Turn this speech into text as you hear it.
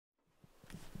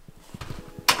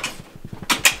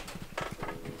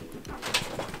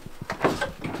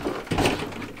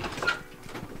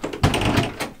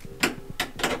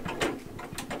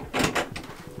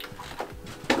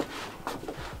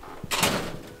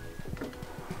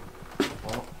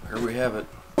Here we have it.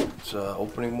 It's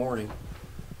opening morning,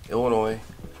 Illinois,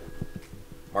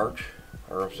 April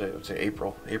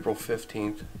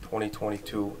 15th,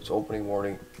 2022. It's opening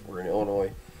morning. We're in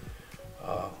Illinois.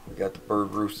 We got the bird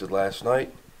roosted last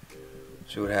night.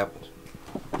 See what happens.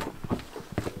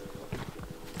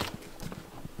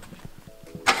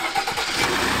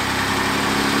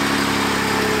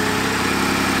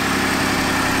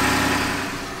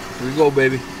 Here we go,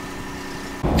 baby.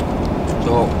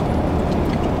 So,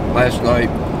 last night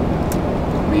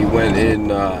we went in,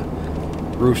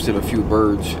 roosted a few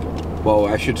birds. Well,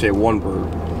 I should say one bird.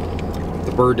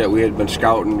 The bird that we had been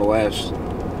scouting the last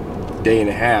day and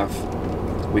a half,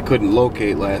 we couldn't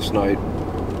locate last night.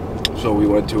 So we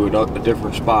went to a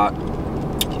different spot.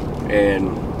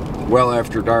 And well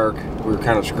after dark, we were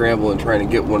kind of scrambling trying to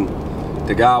get one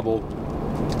to gobble.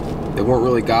 They weren't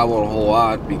really gobbling a whole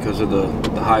lot because of the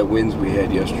high winds we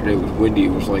had yesterday. It was windy.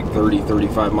 It was like 30,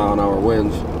 35 mile an hour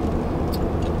winds.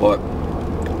 But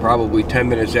probably 10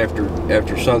 minutes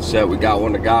after sunset, we got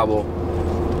one to gobble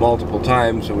multiple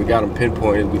times, and we got them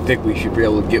pinpointed. We think we should be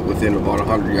able to get within about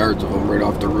 100 yards of them right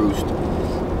off the roost.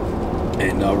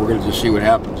 And we're going to just see what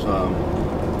happens.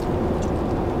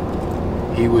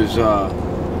 He was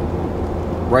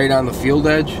right on the field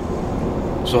edge.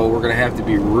 So we're going to have to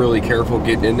be really careful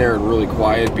getting in there and really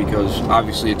quiet because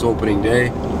obviously it's opening day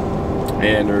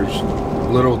and there's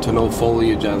little to no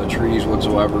foliage on the trees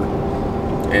whatsoever,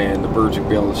 and the birds will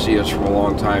be able to see us from a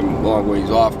long ways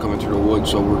off coming through the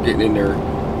woods. So we're getting in there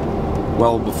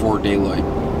well before daylight.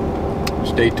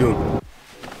 Stay tuned.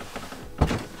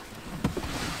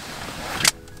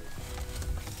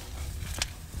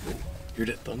 Hear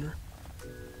that thunder?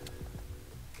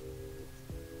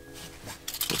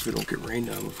 If we don't get rained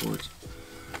on before it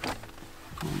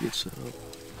gets set up.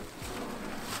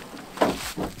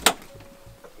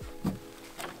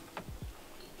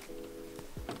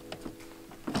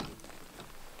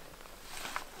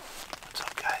 What's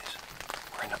up, guys?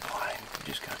 We're in the blind. We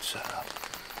just got set up.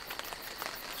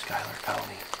 Schuyler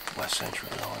County, West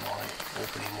Central Illinois,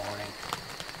 opening morning.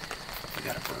 We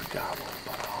got a bird gobbling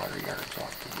about 100 yards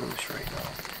off the roost right now.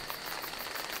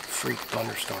 Freak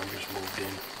thunderstorm just moved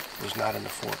in. Was not in the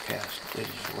forecast. It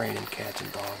is raining cats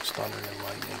and dogs, thunder and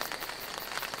lightning.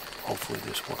 Hopefully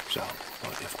this works out,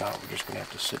 but if not, we're just going to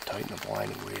have to sit tight in the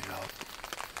blind and wait it out.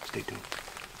 Stay tuned.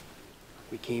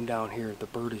 We came down here. The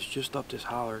bird is just up this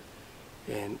holler,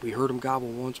 and we heard him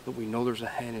gobble once, but we know there's a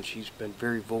hen, and she's been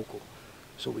very vocal.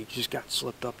 So we just got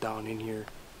slipped up down in here,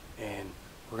 and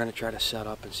we're going to try to set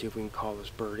up and see if we can call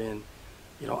this bird in.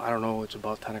 You know, I don't know. It's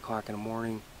about 10 o'clock in the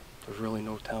morning. There's really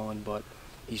no telling, but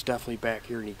he's definitely back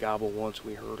here, and he gobbled once.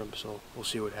 We heard him, so we'll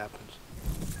see what happens.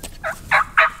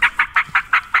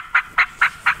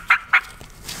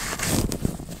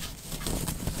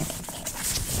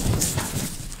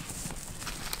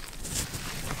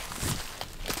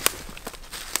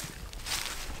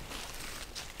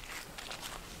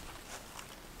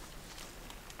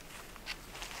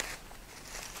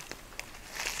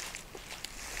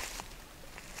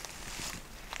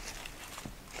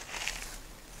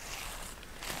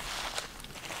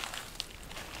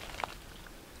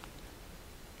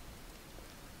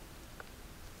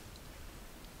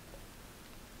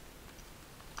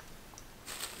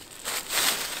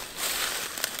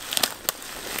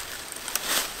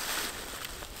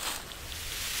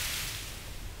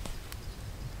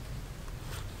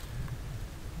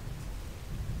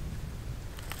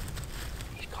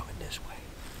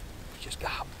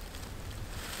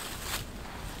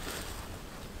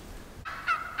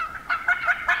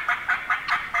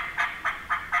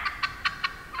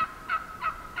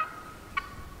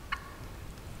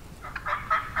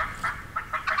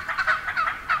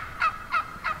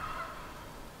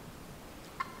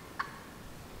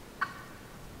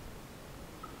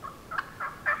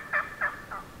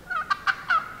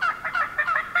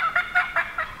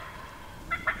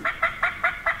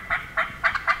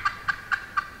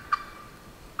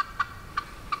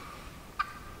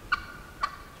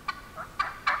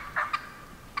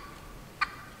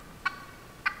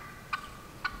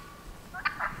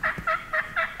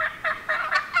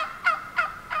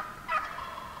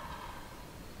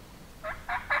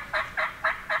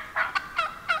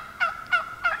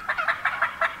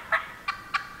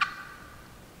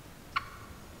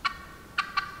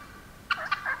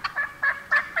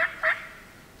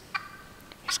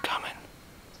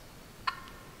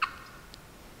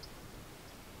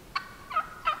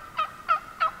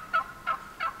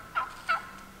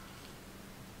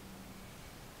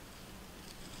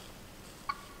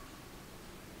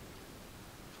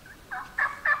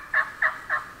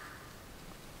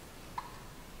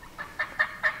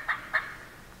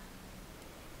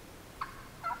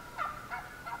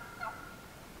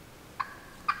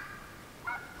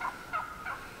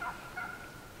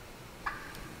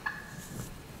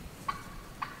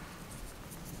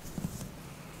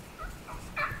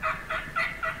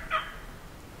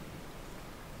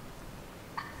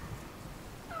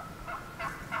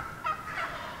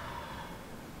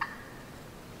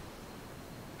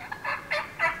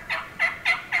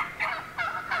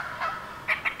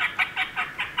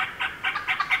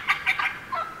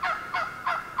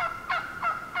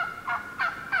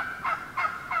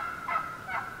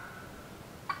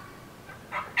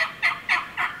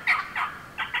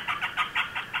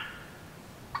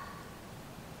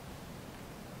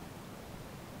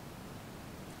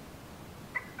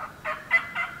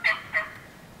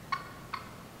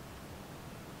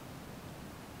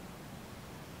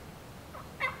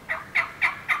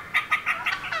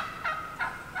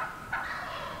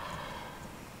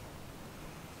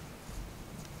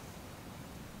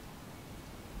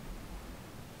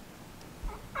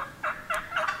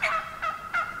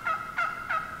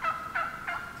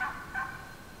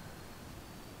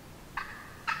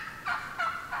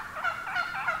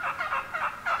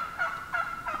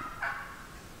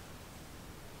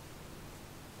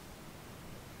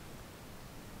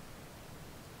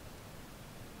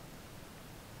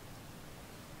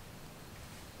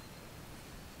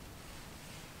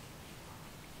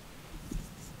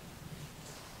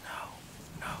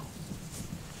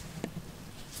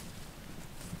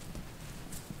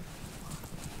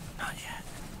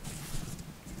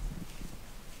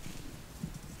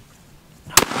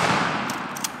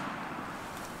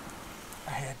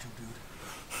 to, dude.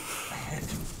 I had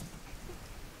to.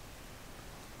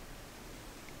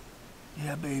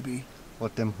 Yeah, baby.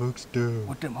 What them hooks do?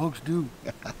 What them hooks do?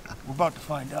 We're about to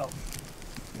find out.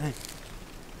 Hey.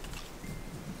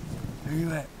 Where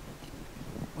you at?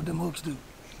 What them hooks do?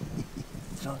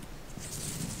 Son.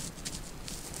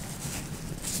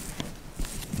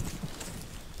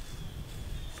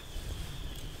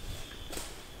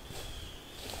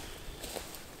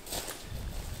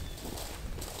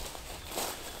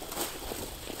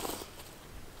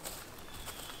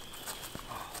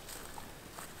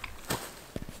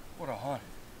 What a hunt.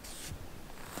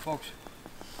 Folks,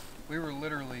 we were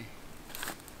literally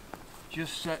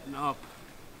just setting up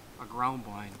a ground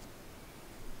blind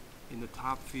in the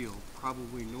top field,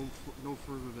 probably no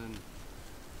further than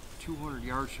 200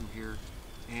 yards from here,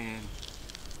 and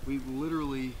we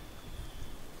literally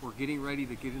were getting ready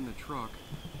to get in the truck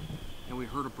and we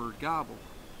heard a bird gobble.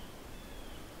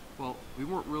 Well, we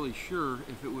weren't really sure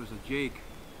if it was a Jake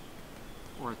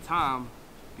or a Tom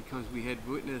because we had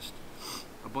witnessed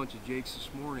a bunch of Jakes this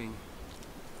morning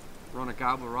run a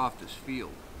gobbler off this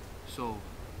field. So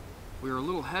we were a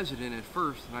little hesitant at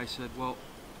first, and I said, well,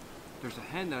 there's a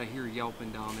hen that I hear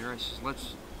yelping down there. I said,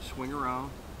 let's swing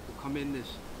around. We'll come in this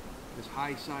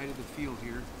high side of the field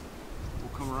here.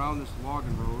 We'll come around this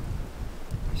logging road.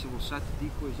 I said, we'll set the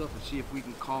decoys up and see if we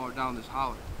can call her down this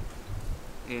holler.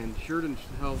 And sure to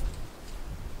hell,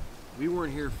 we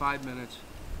weren't here 5 minutes.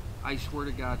 I swear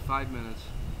to God, 5 minutes.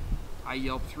 I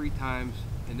yelped 3 times,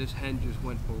 and this hen just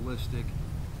went ballistic.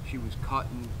 She was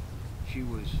cutting, she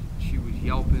was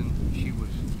yelping, she was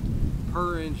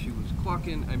purring, she was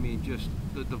clucking. I mean, just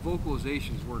the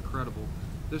vocalizations were incredible.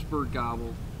 This bird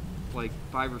gobbled like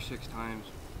 5 or 6 times,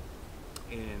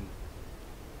 and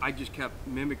I just kept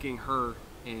mimicking her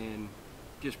and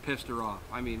just pissed her off.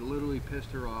 I mean, literally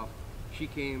pissed her off. She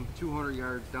came 200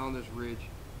 yards down this ridge.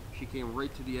 She came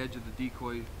right to the edge of the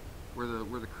decoy where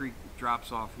the creek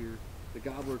drops off here. The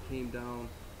gobbler came down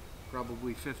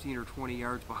probably 15 or 20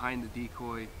 yards behind the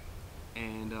decoy,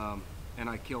 and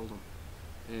I killed him.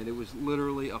 And it was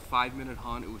literally a 5-minute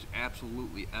hunt. It was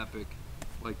absolutely epic.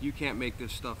 Like, you can't make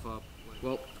this stuff up.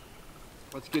 Well,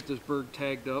 let's get this bird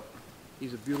tagged up.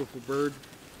 He's a beautiful bird.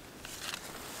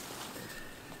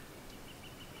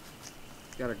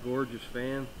 Got a gorgeous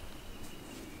fan.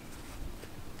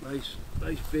 Nice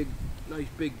big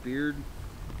beard.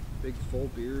 Big full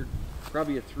beard.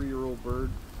 Probably a 3-year-old bird.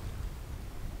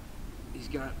 He's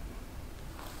got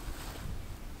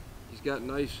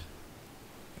nice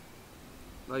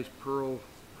pearl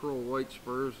white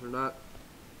spurs. They're not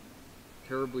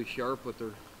terribly sharp, but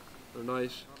they're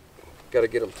nice. Got to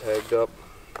get them tagged up.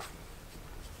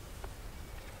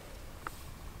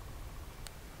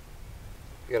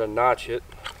 You got to notch it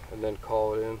and then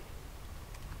call it in.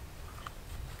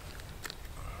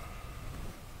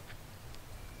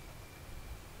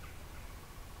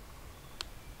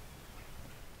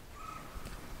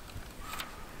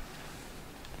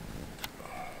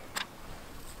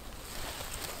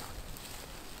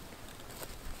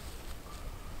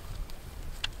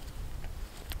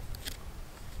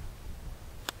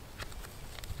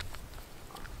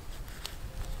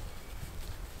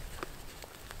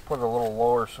 Put it a little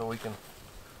lower so we can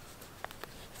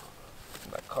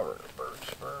not cover the bird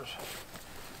spurs.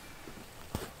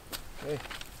 Okay,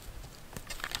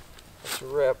 that's a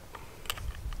wrap.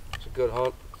 It's a good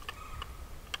hunt.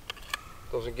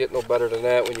 Doesn't get no better than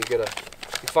that when you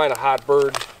find a hot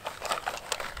bird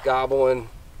gobbling,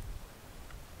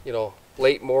 you know,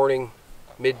 late morning,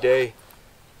 midday.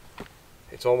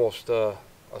 It's almost a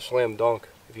slam dunk.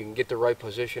 If you can get the right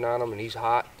position on him and he's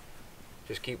hot,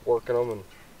 just keep working him and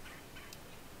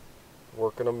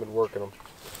working them and working them.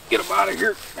 Get them out of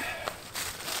here.